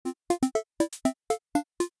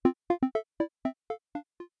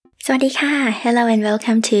สวัสดีค่ะ Hello and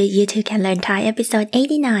welcome to You Too Can Learn Thai episode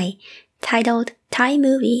 89 titled Thai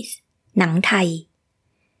Movies หนังไทย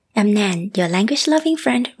I'm Nan, your language loving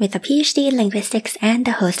friend with a PhD in linguistics and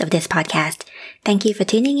the host of this podcast. Thank you for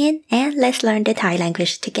tuning in and let's learn the Thai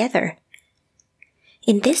language together.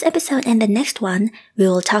 In this episode and the next one, we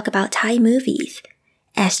will talk about Thai movies.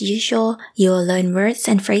 As usual, you will learn words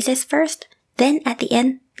and phrases first, then at the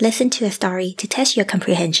end, listen to a story to test your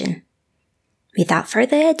comprehension.Without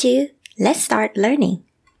further ado, let's start learning.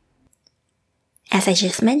 As I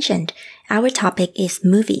just mentioned, our topic is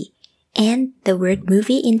movie, and the word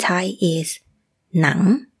movie in Thai is หนัง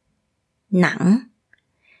หนัง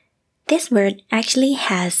This word actually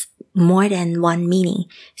has more than one meaning,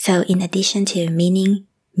 so in addition to meaning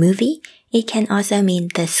movie, it can also mean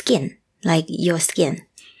the skin, like your skin.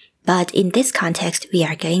 But in this context, we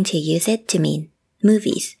are going to use it to mean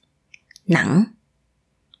movies. หนัง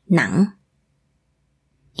หนัง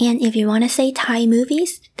And if you want to say Thai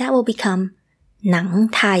movies, that will become หนัง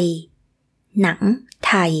ไทย หนังไ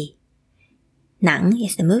ทย หนัง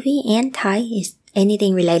is the movie and Thai is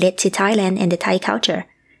anything related to Thailand and the Thai culture.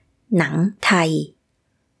 หนังไทย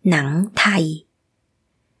หนังไทย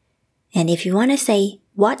And if you want to say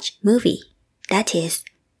watch movie, that is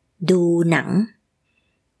ดูหนัง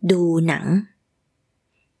ดูหนัง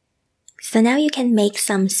So now you can make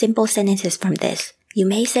some simple sentences from this. You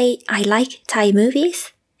may say, I like Thai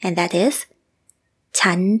movies.And that is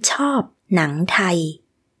ฉันชอบหนังไทย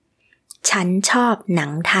ฉันชอบหนั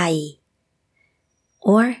งไทย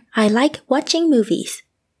Or I like watching movies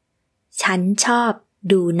ฉันชอบ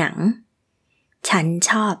ดูหนัง ฉัน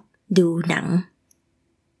ชอบดูหนัง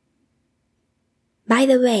By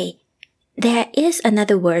the way, there is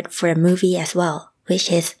another word for a movie as well, which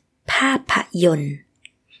is ภาพยนตร์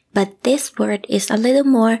But this word is a little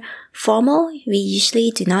more formal. We usually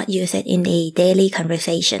do not use it in a daily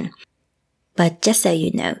conversation. But just so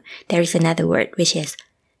you know, there is another word which is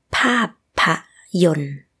ภาพยนต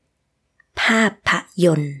ร์ ภาพย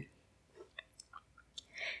นตร์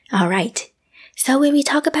Alright, so when we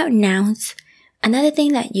talk about nouns, another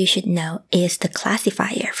thing that you should know is the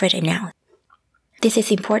classifier for the noun. This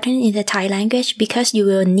is important in the Thai language because you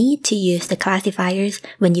will need to use the classifiers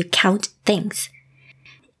when you count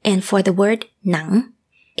things.And for the word หนัง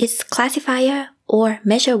its classifier or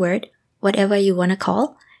measure word, whatever you want to call,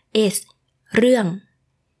 is เรื่อง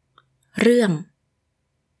เรื่อง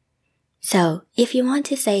So if you want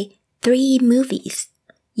to say 3 movies,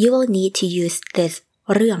 you will need to use this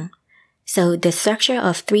เรื่อง So the structure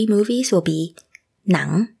of 3 movies will be หนัง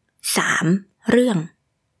 3 เรื่อง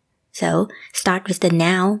So start with the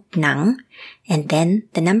noun หนัง and then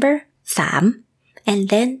the number 3 and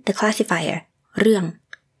then the classifier เรื่อง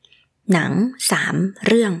หนัง3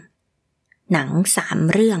เรื่อง หนัง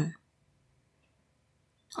3เรื่อง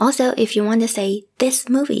Also, if you want to say this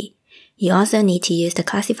movie, you also need to use the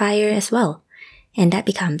classifier as well. And that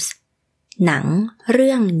becomes หนังเ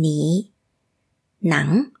รื่องนี้ หนัง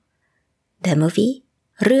the movie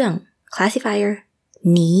เรื่อง classifier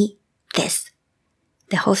นี้ this.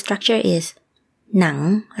 The whole structure is หนัง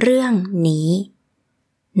เรื่องนี้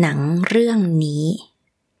หนังเรื่องนี้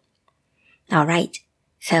Alright,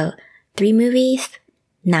 so 3 movies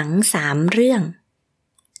หนัง3เรื่อง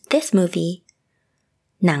This movie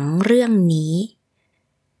หนังเรื่องนี้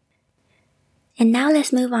And now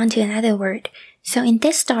let's move on to another word. So in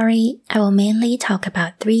this story, I will mainly talk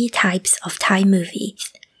about 3 types of Thai movies.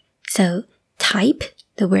 So type,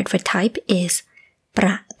 the word for type is ปร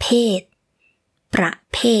ะเภท ประ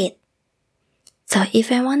เภท So if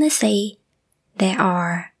I want to say there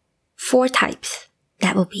are 4 types,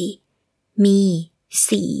 that will be มี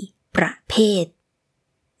4ประเภท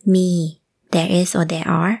มี there is or there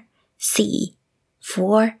are 4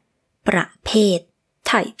 4ประเภท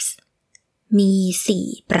types มี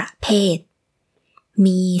4ประเภท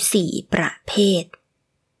มี4ประเภท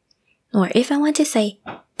or if I want to say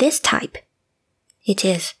this type, it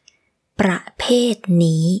is ประเภท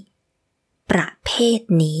นี้ ประเภท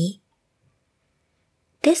นี้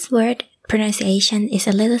This word pronunciation is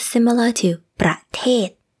a little similar to ประเทศ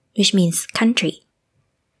which means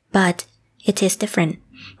country.But it is different.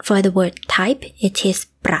 For the word type, it is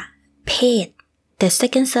ประเภท The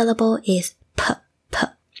second syllable is p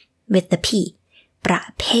with the p. ประ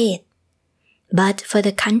เภท But for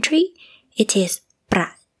the country, it is ประ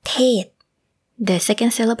เทศ The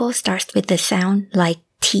second syllable starts with the sound like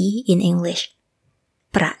T in English.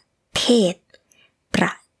 ประเทศ ปร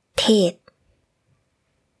ะเทศ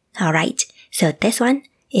Alright, so this one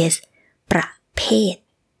is ประเภท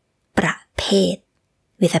ประเภท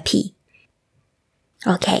with a P.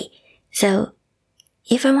 Okay, so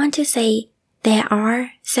if I want to say There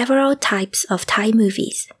are several types of Thai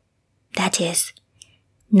movies. That is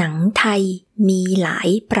หนังไทยมีหลาย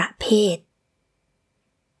ประเภท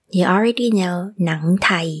You already know หนังไ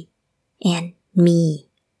ทย and มี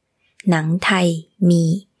หนังไทยมี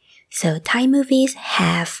So Thai movies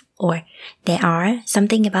have or there are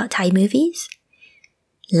something about Thai movies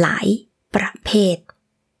หลายประเภท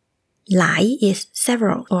หลาย is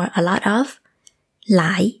several or a lot of หล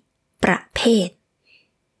ายประเภท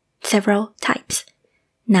several types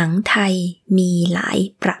หนังไทยมีหลาย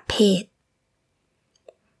ประเภท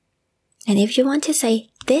And if you want to say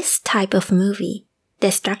this type of movie,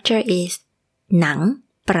 the structure is หนัง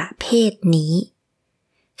ประเภทนี้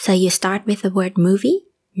So you start with the word movie,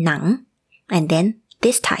 หนัง and then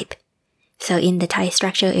this type. So in the Thai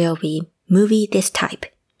structure, it will be movie this type.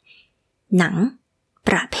 หนังป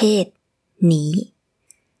ระเภทนี้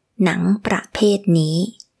หนังประเภทนี้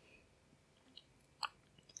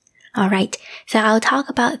Alright, so I'll talk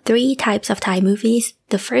about 3 types of Thai movies.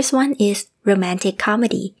 The first one is romantic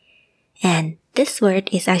comedy. And this word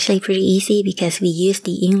is actually pretty easy because we use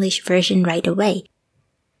the English version right away.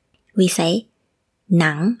 We say ห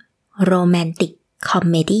นัง romantic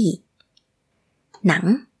comedy หนัง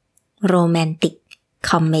romantic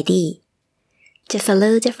comedy Just a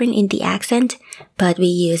little different in the accent, but we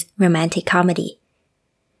use romantic comedy.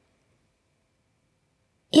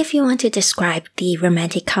 If you want to describe the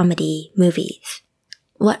romantic comedy movies,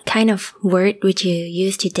 what kind of word would you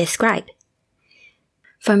use to describe?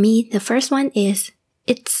 For me, the first one is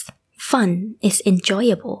it's fun, it's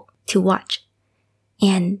enjoyable to watch.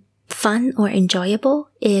 And fun or enjoyable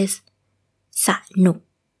is สนุก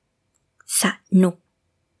สนุก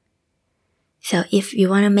So if you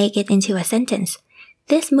want to make it into a sentence,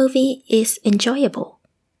 this movie is enjoyable.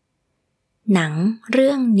 หนังเ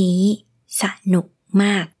รื่องนี้สนุกม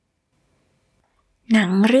ากหนั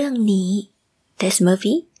งเรื่องนี้ this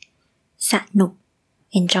movie สนุก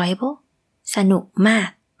enjoyable สนุกมาก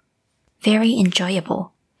very enjoyable.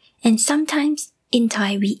 And sometimes in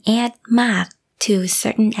Thai we add มาก to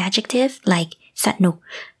certain adjective like สนุก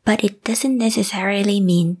but it doesn't necessarily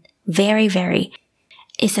mean very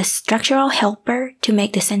very.It's a structural helper to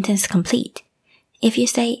make the sentence complete. If you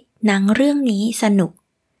say หนังเรื่องนี้สนุก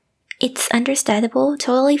it's understandable,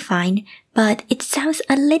 totally fine, but it sounds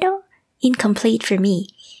a little incomplete for me.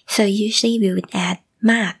 So usually we would add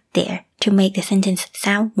มาก there to make the sentence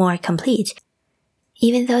sound more complete.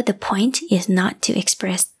 Even though the point is not to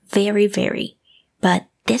express very, but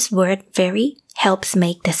this word very helps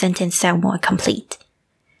make the sentence sound more complete.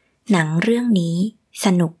 หนังเรื่องนี้ส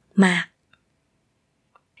นุกมาก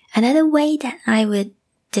Another way that I would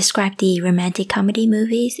describe the romantic comedy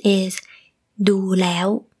movies is ดูแล้ว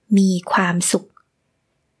มีความสุข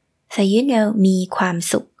So you know มีความ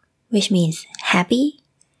สุข which means happy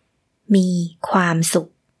มีความสุข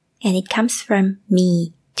and it comes from มี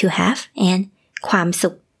to have and ความสุ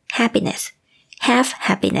ข happiness have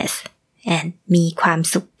happiness and มีความ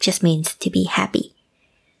สุข just means to be happy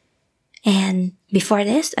and before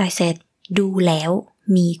this I said ดูแล้ว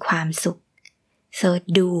มีความสุขSo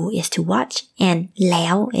do is to watch and แล้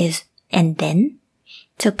ว is and then.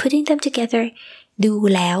 So putting them together, ดู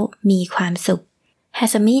แล้วมีความสุข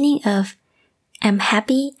has a meaning of I'm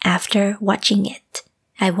happy after watching it.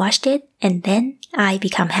 I watched it and then I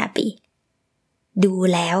become happy. ดู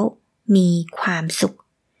แล้วมีความสุข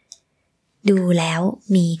ดูแล้ว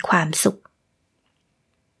มีความสุข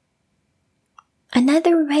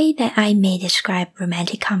Another way that I may describe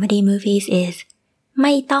romantic comedy movies is ไ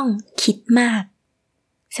ม่ต้องคิดมาก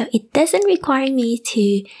So it doesn't require me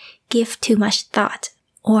to give too much thought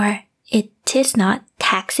or it is not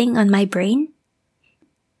taxing on my brain.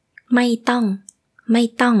 ไม่ต้อ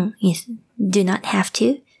ง is do not have to.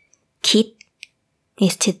 คิด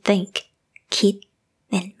is to think. คิด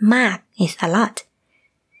and มาก is a lot.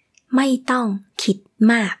 ไม่ต้องคิด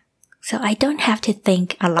มาก So I don't have to think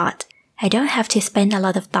a lot. I don't have to spend a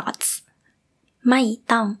lot of thoughts. ไม่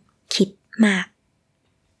ต้องคิดมาก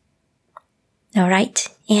Alright,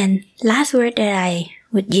 and last word that I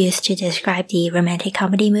would use to describe the romantic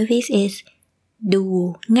comedy movies is ดู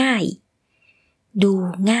ง่ายดู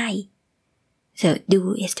ง่าย So do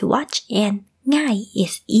is to watch and ง่าย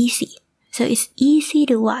is easy. So it's easy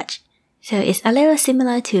to watch. So it's a little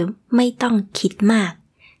similar to ไม่ต้องคิดมาก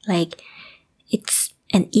Like it's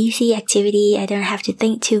an easy activity. I don't have to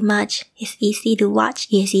think too much. It's easy to watch,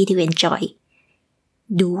 easy to enjoy.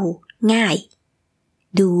 ดูง่าย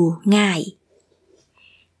ดูง่าย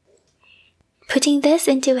Putting this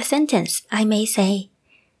into a sentence, I may say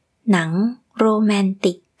หนังโรแมน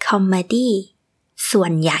ติกคอมเมดี้ส่ว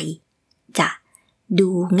นใหญ่จะดู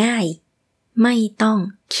ง่ายไม่ต้อง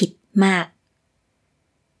คิดมาก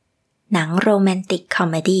หนัง romantic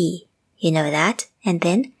comedy you know that and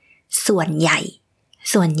then ส่วนใหญ่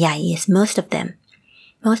is most of them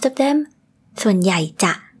ส่วนใหญ่จ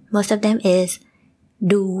ะ most of them is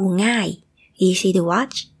ดูง่าย easy to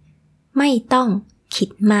watch ไม่ต้องคิด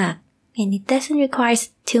มาก and it doesn't require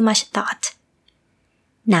too much thought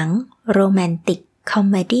หนัง romantic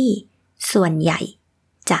comedy ส่วนใหญ่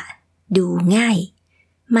จะดูง่าย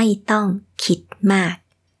ไม่ต้องคิดมาก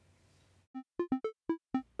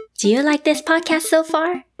Do you like this podcast so far?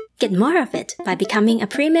 Get more of it by becoming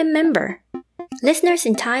a premium member. Listeners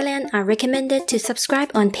in Thailand are recommended to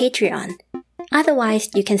subscribe on Patreon. Otherwise,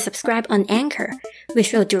 you can subscribe on Anchor,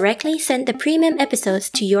 which will directly send the premium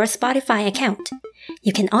episodes to your Spotify account.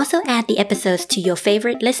 You can also add the episodes to your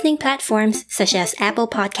favorite listening platforms such as Apple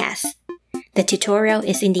Podcasts. The tutorial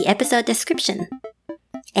is in the episode description.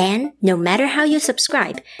 And no matter how you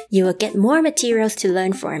subscribe, you will get more materials to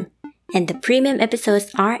learn from. And the premium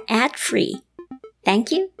episodes are ad-free.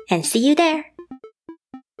 Thank you and see you there.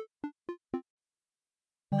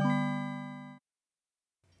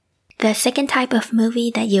 The second type of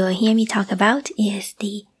movie that you will hear me talk about is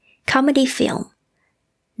the comedy film.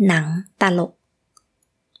 หนังต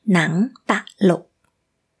ลก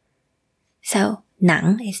So หนัง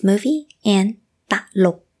is movie and ตล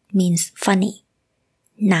ก means funny.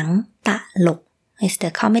 หนังตลก is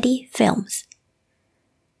the comedy films.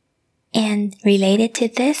 And related to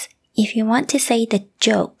this, if you want to say the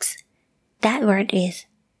jokes, that word is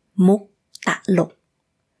มุกตลก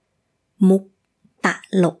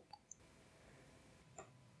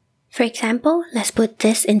For example, let's put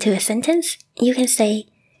this into a sentence. You can say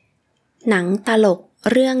หนังตลก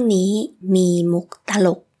เรื่องนี้มีมุกตล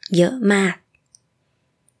กเยอะมาก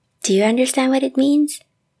Do you understand what it means?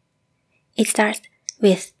 It starts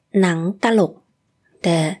with หนังตลก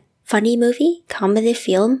the funny movie, comedy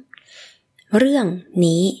film. เรื่อง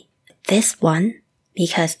นี้ this one,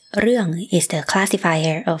 because เรื่อง is the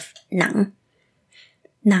classifier of ห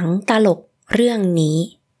นังตลกเรื่องนี้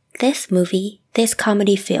this movie, this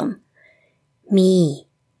comedy film. มี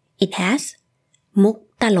it has มุก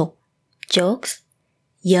ตลก jokes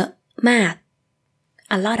เยอะมาก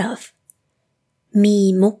a lot of มี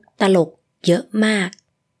มุกตลกเยอะมาก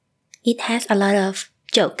it has a lot of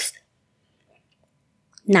jokes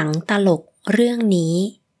หนังตลกเรื่องนี้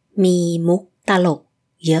มีมุกตลก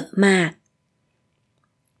เยอะมาก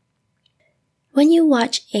When you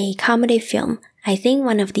watch a comedy film, I think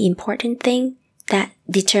one of the important things that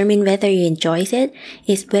determine whether you enjoy it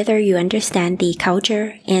is whether you understand the culture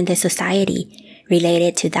and the society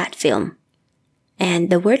related to that film. And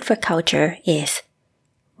the word for culture is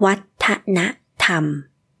วัฒนธรรม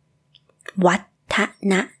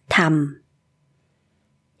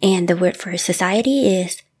And the word for society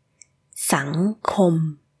is สังคม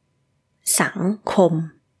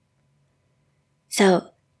So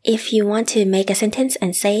if you want to make a sentence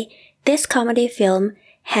and say this comedy film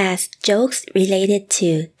has jokes related to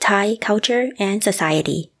Thai culture and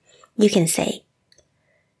society, you can say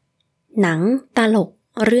หนังตลก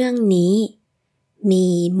เรื่องนี้มี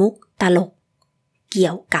มุกตลกเกี่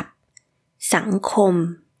ยวกับสังคม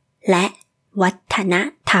และวัฒน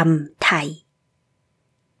ธรรมไทย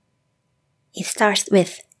It starts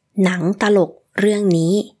with หนังตลกเรื่อง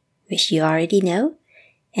นี้ which you already know,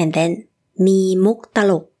 and then มีมุกต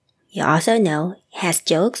ลก you also know has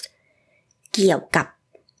jokes เกี่ยวกับ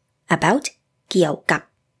about เกี่ยวกับ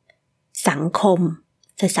สังคม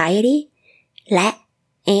society และ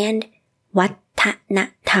and วัฒน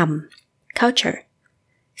ธรรม culture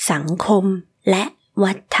สังคมและ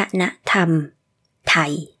วัฒนธรรมไท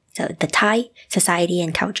ย so the Thai society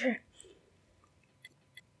and culture.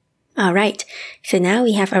 Alright, so now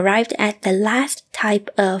we have arrived at the last type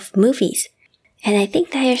of movies. And I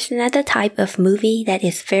think there's another type of movie that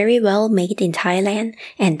is very well made in Thailand,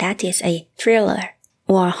 and that is a thriller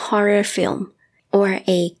or horror film or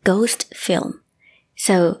a ghost film.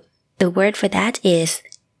 So the word for that is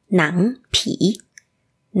หนังผี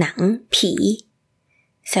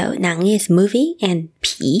So หนัง is movie and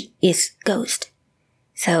ผี is ghost.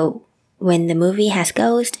 So when the movie has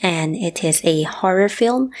ghost and it is a horror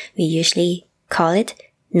film, we usually call it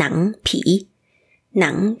หนัง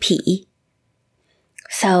ผี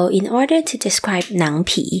So in order to describe หนัง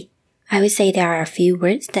ผี I would say there are a few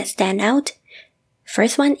words that stand out.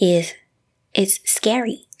 First one is it's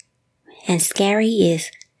scary. And scary is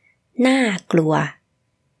น่ากลั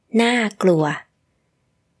ว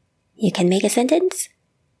You can make a sentence.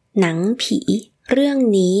 หนังผีเรื่อง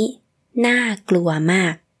นี้น่ากลัวมา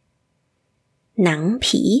ก หนัง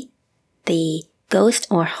ผี the ghost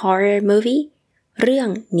or horror movie เรื่อง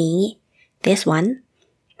นี้ this one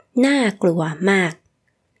น่ากลัวมาก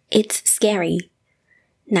It's scary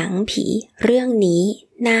หนังผีเรื่องนี้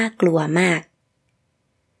น่ากลัวมาก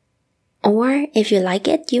Or if you like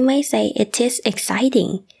it, you may say it is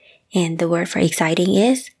exciting. And the word for exciting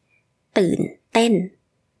is ตื่นเต้น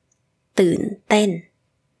ตื่นเต้น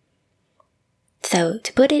So to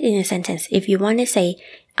put it in a sentence, if you want to say,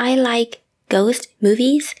 I like ghost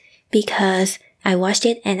movies because I watched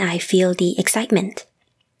it and I feel the excitement.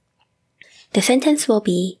 The sentence will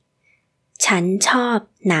be ฉันชอบ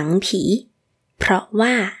หนังผีเพราะว่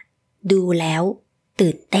าดูแล้ว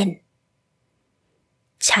ตื่นเต้น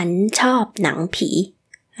ฉันชอบหนังผี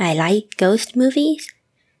I like ghost movies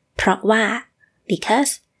เพราะว่า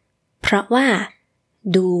because เพราะว่า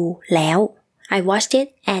ดูแล้ว I watched it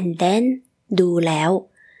and then ดูแล้ว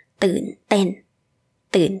ตื่นเต้น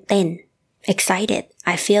ตื่นเต้น excited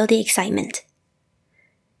I feel the excitement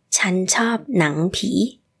ฉันชอบหนังผี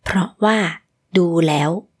เพราะว่าดูแล้ว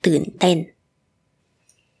ตื่นเต้น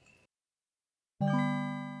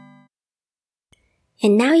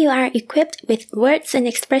And now you are equipped with words and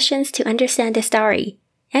expressions to understand the story.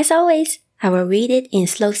 As always, I will read it in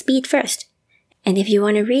slow speed first. And if you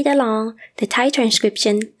want to read along, the Thai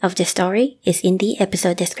transcription of the story is in the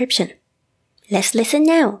episode description. Let's listen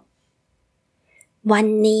now. วัน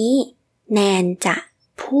นี้แนนจะ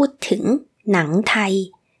พูดถึงหนังไทย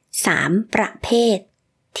3ประเภท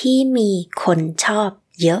ที่มีคนชอบ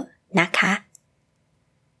เยอะนะคะ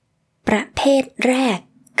ประเภทแรก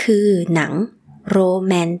คือหนังโร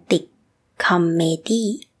แมนติกคอมเมดี้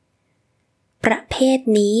ประเภท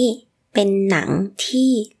นี้เป็นหนัง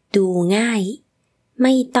ที่ดูง่ายไ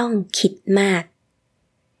ม่ต้องคิดมาก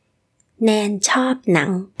แนนชอบหนั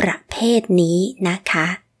งประเภทนี้นะคะ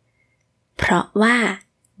เพราะว่า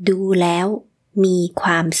ดูแล้วมีคว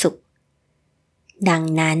ามสุขดัง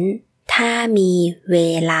นั้นถ้ามีเว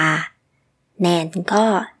ลาแนนก็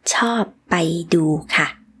ชอบไปดูค่ะ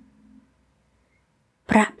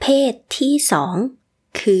ประเภทที่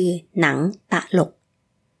2คือหนังตลก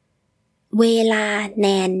เวลาแน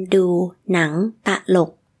นดูหนังตล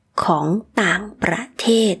กของต่างประเท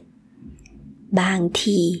ศบาง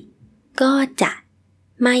ทีก็จะ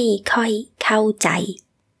ไม่ค่อยเข้าใจ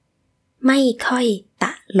ไม่ค่อยต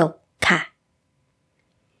ลกค่ะ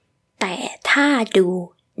แต่ถ้าดู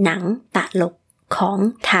หนังตลกของ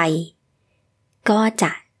ไทยก็จ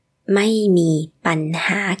ะไม่มีปัญห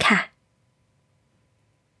าค่ะ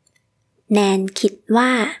แนนคิดว่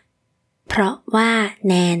าเพราะว่า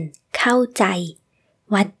แนนเข้าใจ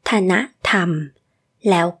วัฒนธรรม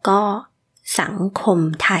แล้วก็สังคม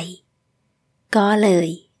ไทยก็เลย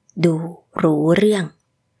ดูรู้เรื่อง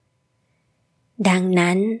ดัง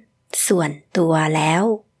นั้นส่วนตัวแล้ว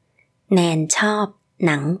แนนชอบห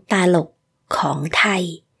นังตลกของไทย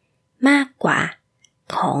มากกว่า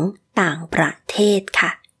ของต่างประเทศค่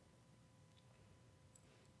ะ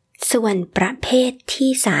ส่วนประเภท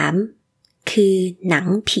ที่3คือหนัง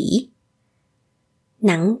ผี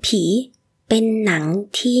หนังผีเป็นหนัง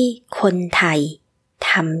ที่คนไทย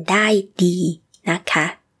ทำได้ดีนะคะ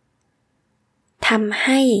ทำใ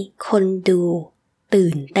ห้คนดู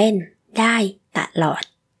ตื่นเต้นได้ตลอด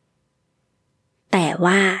แต่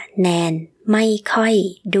ว่าแนนไม่ค่อย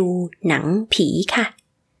ดูหนังผีค่ะ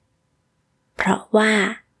เพราะว่า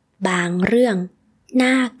บางเรื่อง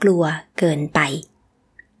น่ากลัวเกินไป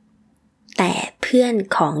แต่เพื่อน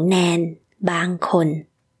ของแนนบางคน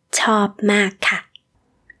ชอบมากค่ะ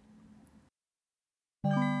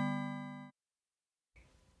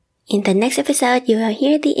In the next episode, you will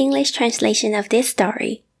hear the English translation of this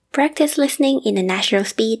story. Practice listening in a natural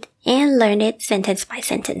speed and learn it sentence by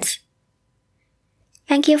sentence.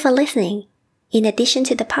 Thank you for listening. In addition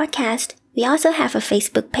to the podcast, we also have a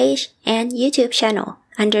Facebook page and YouTube channel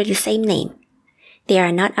under the same name. They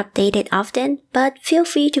are not updated often, but feel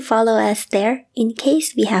free to follow us there in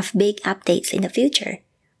case we have big updates in the future.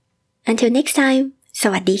 Until next time, ส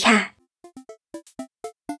วัสดีค่ะ